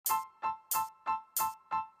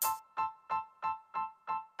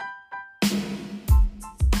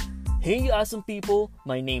Hey, awesome people!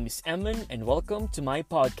 My name is Emin, and welcome to my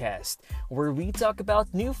podcast, where we talk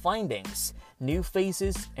about new findings, new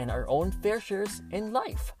faces, and our own fair shares in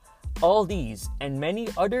life. All these and many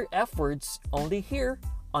other F words only here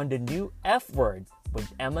on the new F word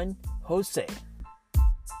with Emin Jose.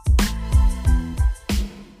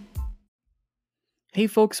 Hey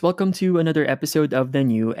folks, welcome to another episode of the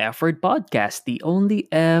new F Word Podcast, the only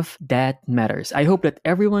F that matters. I hope that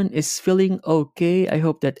everyone is feeling okay. I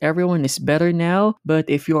hope that everyone is better now. But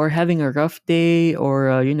if you are having a rough day or,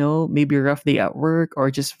 maybe a rough day at work or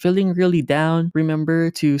just feeling really down, remember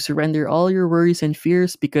to surrender all your worries and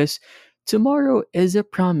fears because tomorrow is a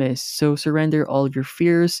promise. So surrender all your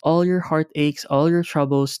fears, all your heartaches, all your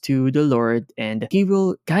troubles to the Lord, and He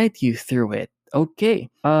will guide you through it. Okay.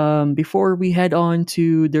 Before we head on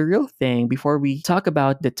to the real thing, before we talk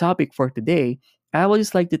about the topic for today, I would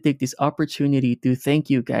just like to take this opportunity to thank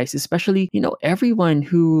you guys, especially, everyone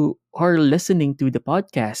who are listening to the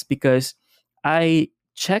podcast because I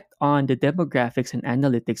checked on the demographics and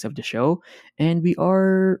analytics of the show and we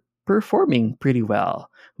are performing pretty well.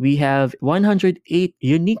 We have 108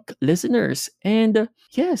 unique listeners and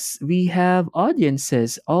yes, we have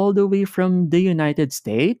audiences all the way from the United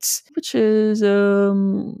States, which is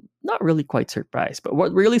not really quite surprised. But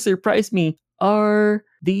what really surprised me are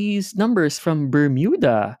these numbers from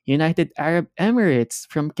Bermuda, United Arab Emirates,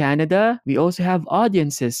 from Canada. We also have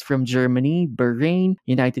audiences from Germany, Bahrain,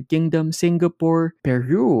 United Kingdom, Singapore,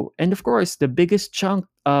 Peru, and of course, the biggest chunk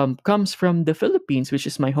comes from the Philippines, which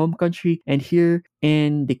is my home country, and here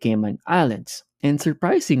in the Cayman Islands. And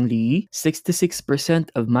surprisingly, 66%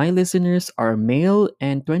 of my listeners are male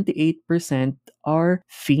and 28% are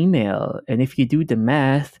female. And if you do the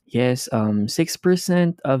math, yes,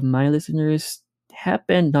 6% of my listeners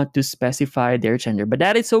happen not to specify their gender, but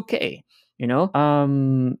that is okay,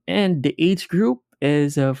 and the age group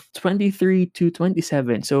is of 23 to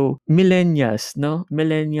 27. So, millennials, no?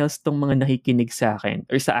 Millennials tong mga nakikinig sa akin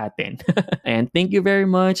or sa atin. And thank you very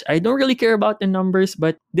much. I don't really care about the numbers,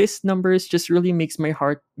 but this numbers just really makes my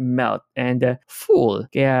heart melt and full.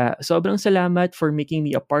 Kaya sobrang salamat for making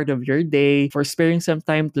me a part of your day, for sparing some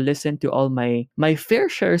time to listen to all my fair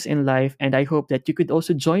shares in life. And I hope that you could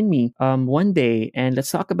also join me one day and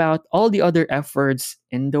let's talk about all the other F words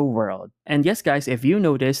in the world. And yes, guys, if you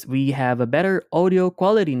noticed, we have a better audio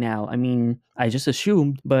quality now. I mean, I just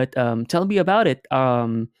assumed, but tell me about it.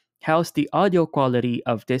 How's the audio quality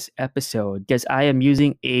of this episode? Because I am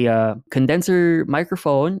using a condenser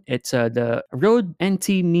microphone. It's the Rode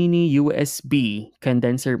NT Mini USB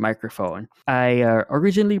condenser microphone. I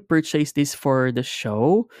originally purchased this for the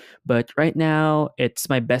show, but right now it's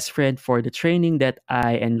my best friend for the training that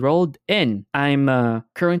I enrolled in. I'm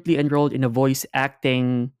currently enrolled in a voice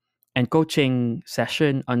acting and coaching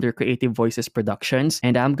session under Creative Voices Productions.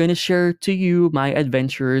 And I'm going to share to you my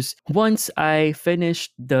adventures once I finish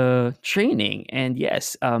the training. And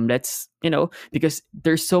yes, let's, because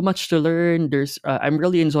there's so much to learn. I'm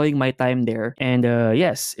really enjoying my time there. And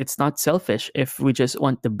yes, it's not selfish if we just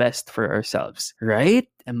want the best for ourselves, right?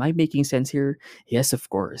 Am I making sense here? Yes, of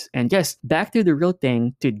course. And yes, back to the real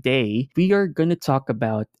thing. Today, we are going to talk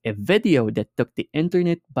about a video that took the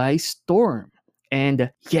internet by storm.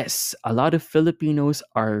 And yes, a lot of Filipinos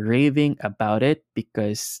are raving about it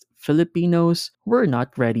because Filipinos were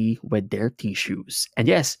not ready with their tissues. And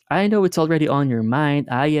yes, I know it's already on your mind.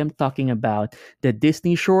 I am talking about the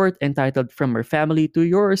Disney short entitled From Our Family to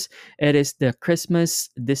Yours. It is the Christmas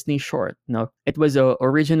Disney short. No, it was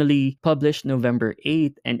originally published November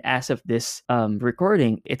 8th, and as of this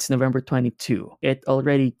recording, it's November 22. It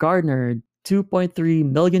already garnered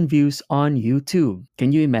 2.3 million views on YouTube.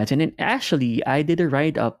 Can you imagine? And actually, I did a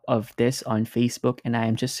write up of this on Facebook, and I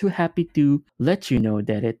am just so happy to let you know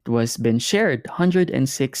that it was been shared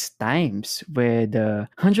 106 times with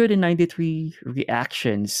 193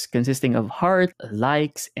 reactions consisting of heart,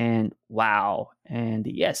 likes, and wow. And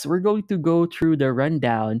yes, we're going to go through the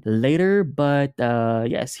rundown later, but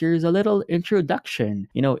yes, here's a little introduction.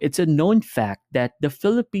 It's a known fact that the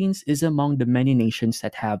Philippines is among the many nations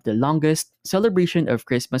that have the longest celebration of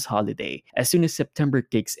Christmas holiday. As soon as September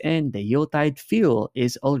kicks in, the Yuletide feel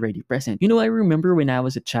is already present. I remember when I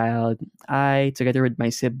was a child, I, together with my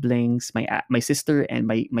siblings, my sister and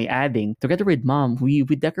my adding, together with mom, we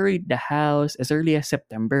decorate the house as early as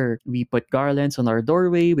September. We put garlands on our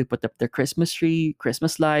doorway, we put up the Christmas tree,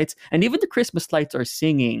 Christmas lights, and even the Christmas lights are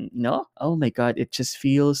singing. Oh my God, it just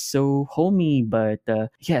feels so homey. But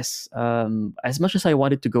yes, as much as I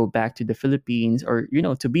wanted to go back to the Philippines or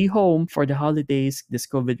to be home for the holidays, this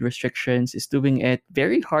COVID restrictions is doing it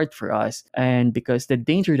very hard for us, and because the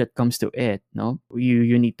danger that comes to it,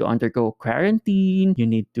 you need to undergo quarantine, you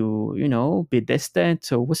need to be distant.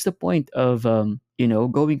 So what's the point of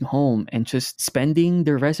going home and just spending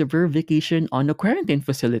the rest of your vacation on a quarantine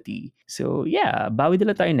facility? So yeah, bawi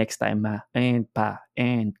nila tayo next time, ma and pa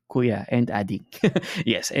and kuya and ading.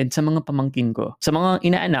 Yes, and sa mga pamangkin ko, sa mga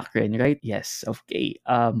inaanak rin, right? Yes, okay.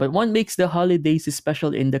 But what makes the holidays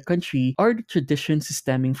special in the country are the traditions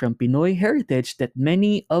stemming from Pinoy heritage that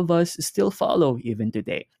many of us still follow even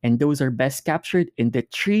today. And those are best captured in the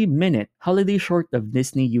 3-minute holiday short of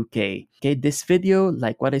Disney UK. Okay, this video,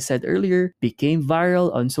 like what I said earlier, became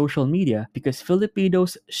viral on social media because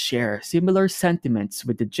Filipinos share similar sentiments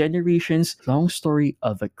with the generation's long story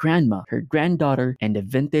of a grandma, her granddaughter, and a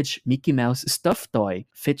vintage Mickey Mouse stuffed toy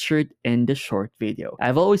featured in the short video.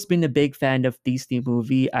 I've always been a big fan of Disney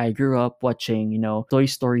movie. I grew up watching, Toy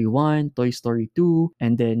Story 1, Toy Story 2,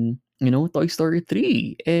 and then, Toy Story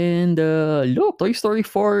 3. And look, Toy Story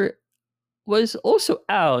 4 was also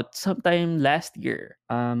out sometime last year.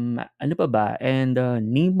 Ano pa ba? And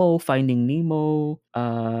Nemo, Finding Nemo,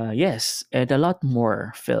 yes, and a lot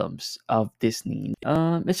more films of Disney.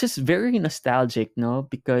 It's just very nostalgic, no?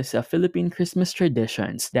 Because Philippine Christmas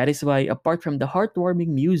traditions. That is why, apart from the heartwarming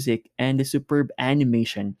music and the superb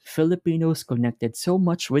animation, Filipinos connected so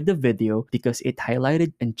much with the video because it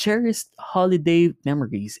highlighted and cherished holiday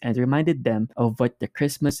memories and reminded them of what the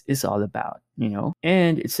Christmas is all about.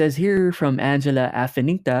 And it says here from Angela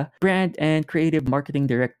Afinita, brand and creative marketing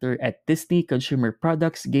director at Disney Consumer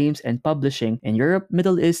Products, Games, and Publishing in Europe,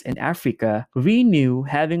 Middle East, and Africa. We knew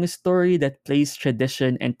having a story that plays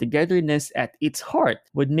tradition and togetherness at its heart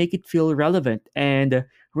would make it feel relevant and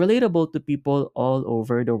relatable to people all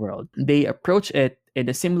over the world. They approach it in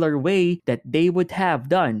a similar way that they would have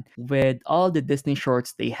done with all the Disney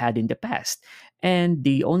shorts they had in the past. And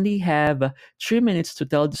they only have 3 minutes to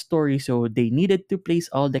tell the story, so they needed to place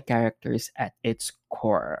all the characters at its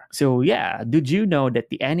core. So yeah, did you know that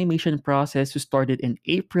the animation process started in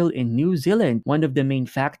April in New Zealand? One of the main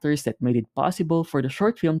factors that made it possible for the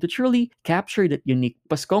short film to truly capture that unique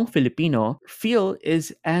Paskong Filipino feel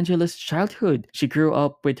is Angela's childhood. She grew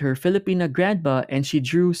up with her Filipina grandma and she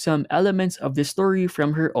drew some elements of the story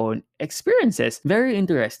from her own experiences. Very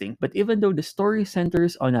interesting. But even though the story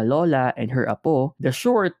centers on a Lola and her apo, the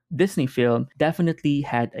short Disney film definitely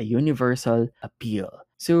had a universal appeal.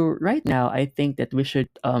 So right now, I think that we should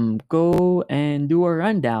go and do a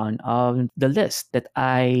rundown of the list that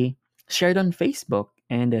I shared on Facebook.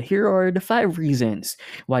 And here are the 5 reasons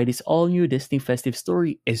why this all-new Disney festive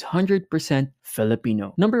story is 100%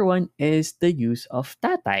 Filipino. Number 1 is the use of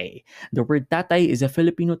tatay. The word tatay is a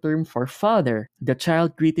Filipino term for father. The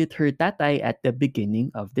child greeted her tatay at the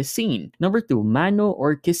beginning of the scene. Number 2, mano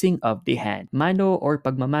or kissing of the hand. Mano or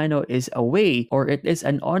pagmamano is a way or it is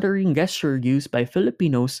an honoring gesture used by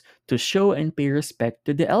Filipinos to show and pay respect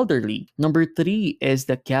to the elderly. Number 3 is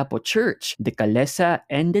the Quiapo Church, the Kalesa,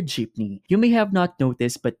 and the Jeepney. You may have not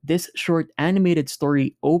noticed, but this short animated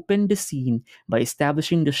story opened the scene by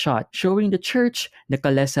establishing the shot showing the church, the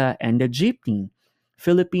Kalesa, and the Jeepney.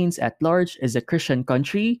 Philippines at large is a Christian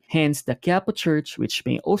country, hence the Quiapo Church, which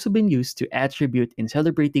may also be used to attribute in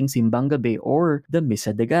celebrating Simbang Gabi or the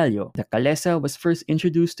Misa de Gallo. The Kalesa was first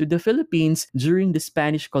introduced to the Philippines during the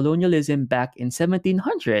Spanish colonialism back in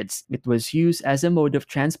 1700s. It was used as a mode of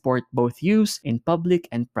transport both used in public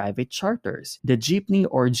and private charters. The jeepney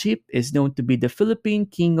or jeep is known to be the Philippine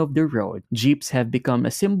king of the road. Jeeps have become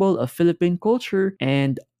a symbol of Philippine culture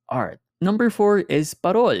and art. Number 4 is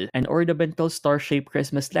parol, an ornamental star-shaped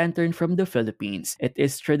Christmas lantern from the Philippines. It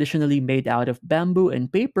is traditionally made out of bamboo and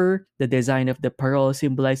paper. The design of the parol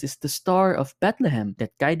symbolizes the star of Bethlehem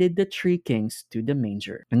that guided the 3 kings to the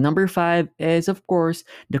manger. And number 5 is, of course,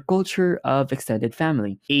 the culture of extended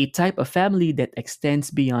family, a type of family that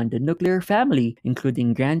extends beyond the nuclear family,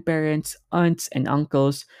 including grandparents, aunts, and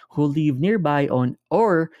uncles who live nearby on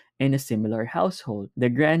or in a similar household. The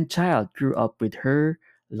grandchild grew up with her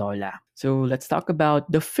Lola. So let's talk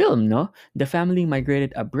about the film, no? The family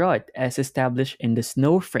migrated abroad as established in the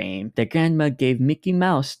snow frame. The grandma gave Mickey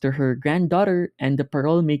Mouse to her granddaughter and the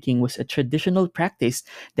parole making was a traditional practice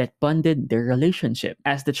that bonded their relationship.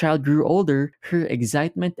 As the child grew older, her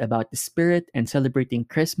excitement about the spirit and celebrating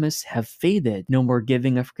Christmas have faded. No more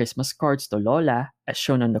giving of Christmas cards to Lola, as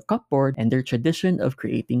shown on the cupboard, and their tradition of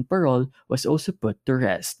creating parole was also put to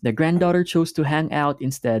rest. The granddaughter chose to hang out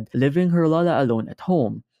instead, leaving her Lola alone at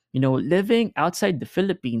home. Living outside the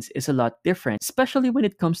Philippines is a lot different, especially when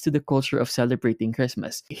it comes to the culture of celebrating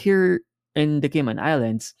Christmas. Here in the Cayman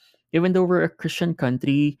Islands, even though we're a Christian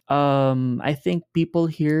country, I think people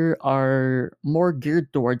here are more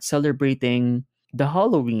geared towards celebrating the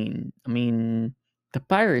Halloween. I mean, the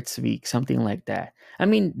Pirates Week, something like that. I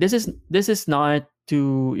mean, this is not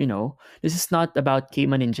to this is not about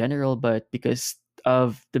Cayman in general, but because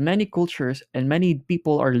of the many cultures and many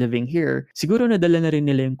people are living here, siguro nadala na rin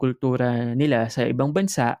nila yung kultura nila sa ibang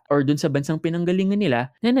bansa or dun sa bansang pinanggalingan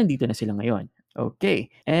nila na nandito na sila ngayon. Okay.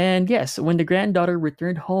 And yes, when the granddaughter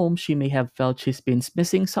returned home, she may have felt she's been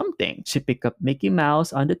missing something. She picked up Mickey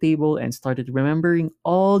Mouse on the table and started remembering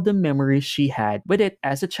all the memories she had with it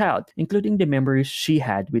as a child, including the memories she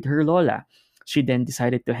had with her Lola. She then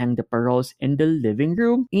decided to hang the paroles in the living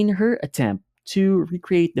room in her attempt to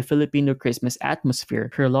recreate the Filipino Christmas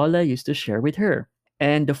atmosphere her Lola used to share with her.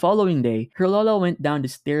 And the following day, her Lola went down the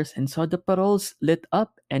stairs and saw the paroles lit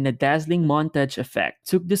up, and a dazzling montage effect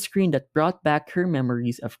took the screen that brought back her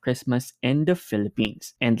memories of Christmas in the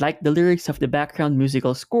Philippines. And like the lyrics of the background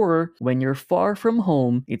musical score, when you're far from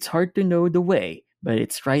home, it's hard to know the way, but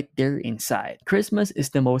it's right there inside. Christmas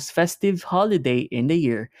is the most festive holiday in the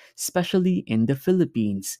year, especially in the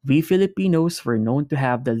Philippines. We Filipinos were known to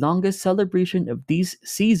have the longest celebration of this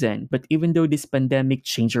season, but even though this pandemic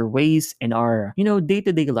changed our ways and our,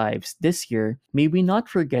 day-to-day lives this year, may we not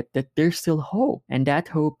forget that there's still hope, and that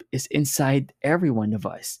hope is inside every one of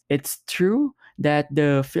us. It's true that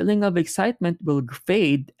the feeling of excitement will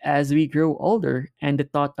fade as we grow older, and the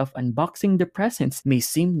thought of unboxing the presents may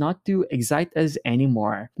seem not to excite us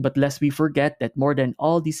anymore. But lest we forget that more than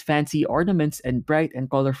all these fancy ornaments and bright and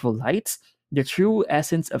colorful lights, the true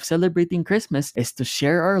essence of celebrating Christmas is to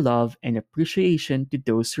share our love and appreciation to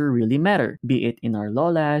those who really matter, be it in our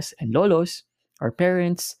lolas and lolos, our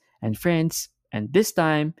parents and friends, and this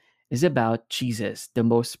time is about Jesus, the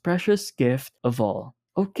most precious gift of all.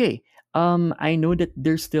 Okay, I know that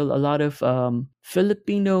there's still a lot of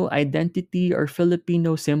Filipino identity or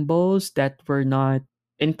Filipino symbols that were not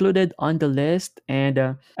included on the list,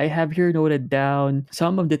 and I have here noted down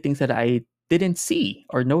some of the things that I didn't see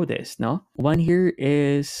or notice. No, one here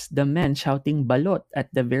is the man shouting balot at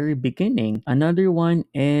the very beginning. Another one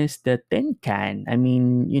is the tin can. I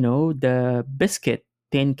mean, the biscuit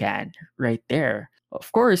tin can right there.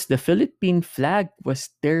 Of course, the Philippine flag was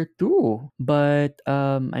there too, but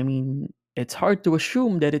I mean, it's hard to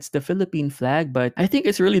assume that it's the Philippine flag, but I think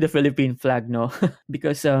it's really the Philippine flag, no?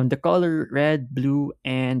 Because the color red, blue,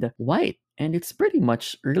 and white, and it's pretty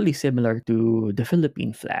much really similar to the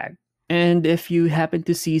Philippine flag. And if you happen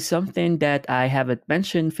to see something that I haven't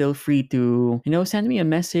mentioned, feel free to, send me a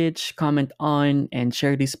message, comment on, and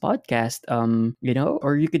share this podcast.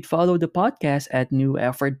 Or you could follow the podcast at New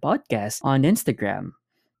Effort Podcast on Instagram.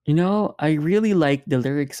 I really like the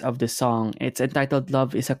lyrics of the song. It's entitled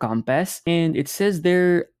Love is a Compass, and it says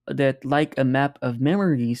there that like a map of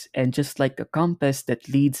memories and just like a compass that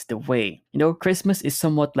leads the way. Christmas is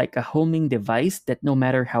somewhat like a homing device that no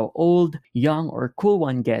matter how old, young, or cool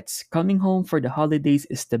one gets, coming home for the holidays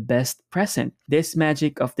is the best present. This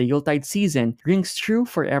magic of the Yuletide season rings true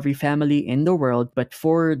for every family in the world, but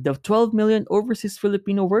for the 12 million overseas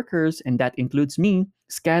Filipino workers, and that includes me,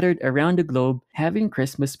 scattered around the globe, having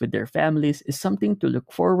Christmas with their families is something to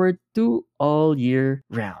look forward to all year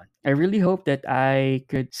round. I really hope that I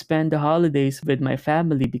could spend the holidays with my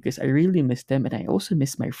family because I really miss them and I also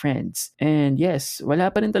miss my friends. And yes,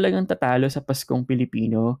 wala pa rin talagang tatalo sa Paskong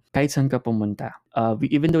Pilipino kahit saan ka pumunta.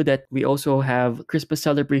 Even though that we also have Christmas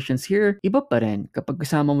celebrations here, iba pa rin kapag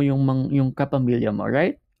kasama mo yung kapamilya mo,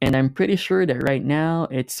 right? And I'm pretty sure that right now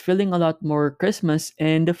it's feeling a lot more Christmas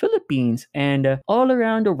in the Philippines and all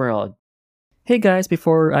around the world. Hey guys,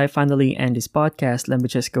 before I finally end this podcast, let me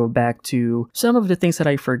just go back to some of the things that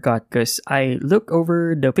I forgot because I look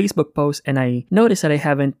over the Facebook post and I noticed that I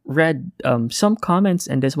haven't read some comments,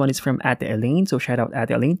 and this one is from Ate Elaine, so shout out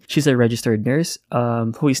Ate Elaine. She's a registered nurse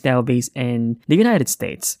who is now based in the United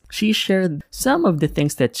States. She shared some of the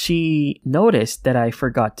things that she noticed that I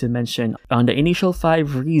forgot to mention on the initial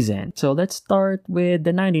 5 reasons. So let's start with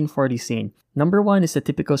the 1940 scene. Number 1 is the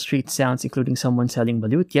typical street sounds, including someone selling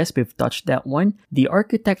balut. Yes, we've touched that one. The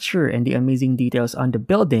architecture and the amazing details on the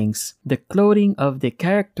buildings. The clothing of the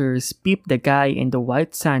characters. Peep the guy in the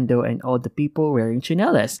white sando and all the people wearing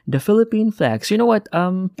chinelas. The Philippine flags. You know what?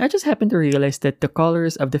 I just happened to realize that the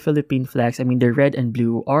colors of the Philippine flags, I mean the red and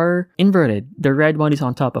blue, are inverted. The red one is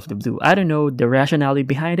on top of the blue. I don't know the rationale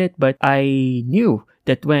behind it, but I knew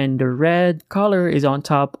that when the red color is on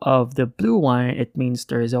top of the blue one, it means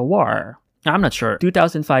there is a war. I'm not sure.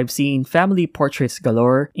 2005 scene family portraits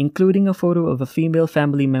galore, including a photo of a female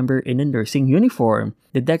family member in a nursing uniform.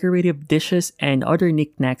 The decorative dishes and other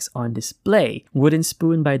knickknacks on display. Wooden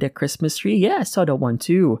spoon by the Christmas tree. Yeah, I saw that one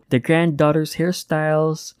too. The granddaughter's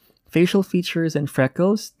hairstyles. Facial features and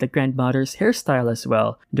freckles, the grandmother's hairstyle as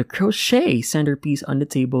well, the crochet centerpiece on the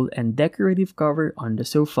table and decorative cover on the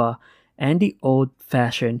sofa, and the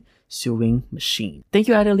old-fashioned sewing machine. Thank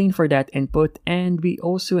you, Adeline, for that input. And we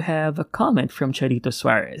also have a comment from Charito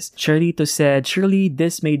Suarez. Charito said, surely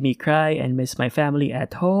this made me cry and miss my family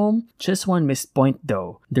at home. Just one missed point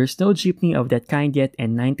though. There's no jeepney of that kind yet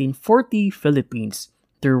in 1940 Philippines.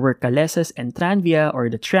 There were calesas and tranvia or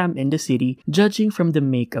the tram in the city, judging from the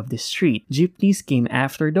make of the street. Jeepneys came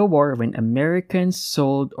after the war when Americans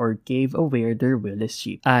sold or gave away their wheelless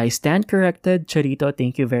jeep. I stand corrected, Charito.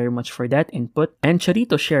 Thank you very much for that input. And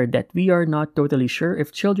Charito shared that we are not totally sure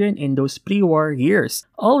if children in those pre-war years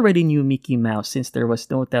already knew Mickey Mouse since there was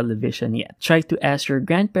no television yet. Try to ask your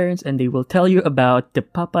grandparents and they will tell you about the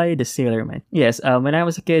Popeye the Sailor Man. Yes, when I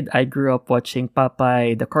was a kid, I grew up watching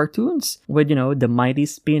Popeye the cartoons with, the mighty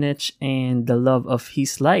spinach and the love of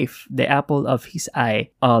his life, the apple of his eye,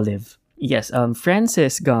 Olive. Yes,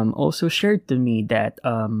 Francis Gum also shared to me that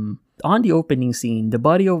on the opening scene, the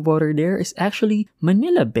body of water there is actually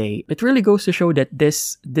Manila Bay. It really goes to show that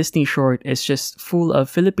this Disney short is just full of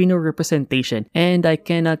Filipino representation, and I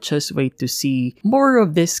cannot just wait to see more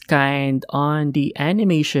of this kind on the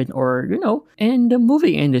animation or, in the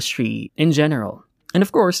movie industry in general. And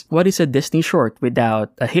of course, what is a Disney short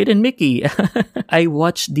without a hidden Mickey? I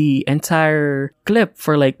watched the entire clip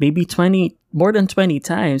for like maybe more than 20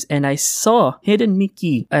 times, and I saw Hidden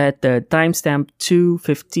Mickey at the timestamp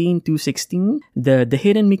 2:15, 2:16. The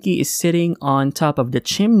Hidden Mickey is sitting on top of the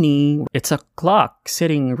chimney. It's a clock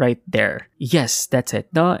sitting right there. Yes, that's it.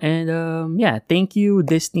 No, and thank you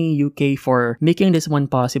Disney UK for making this one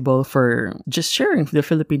possible, for just sharing the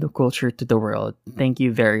Filipino culture to the world. Thank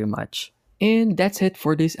you very much. And that's it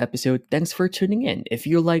for this episode. Thanks for tuning in. If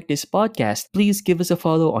you like this podcast, please give us a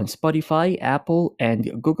follow on Spotify, Apple,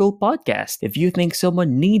 and Google Podcast. If you think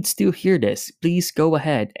someone needs to hear this, please go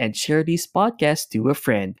ahead and share this podcast to a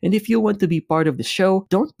friend. And if you want to be part of the show,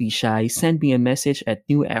 don't be shy. Send me a message at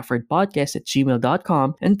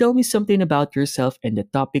neweffordpodcast@gmail.com and tell me something about yourself and the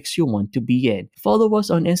topics you want to be in. Follow us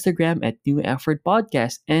on Instagram at New Effort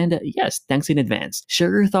Podcast. And yes, thanks in advance. Share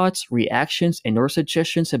your thoughts, reactions, and or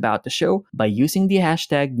suggestions about the show by using the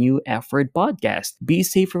hashtag New Effort Podcast. Be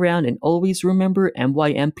safe around and always remember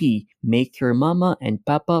MYMP. Make your mama and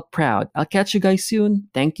papa proud. I'll catch you guys soon.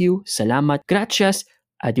 Thank you. Salamat. Gracias.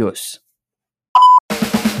 Adios.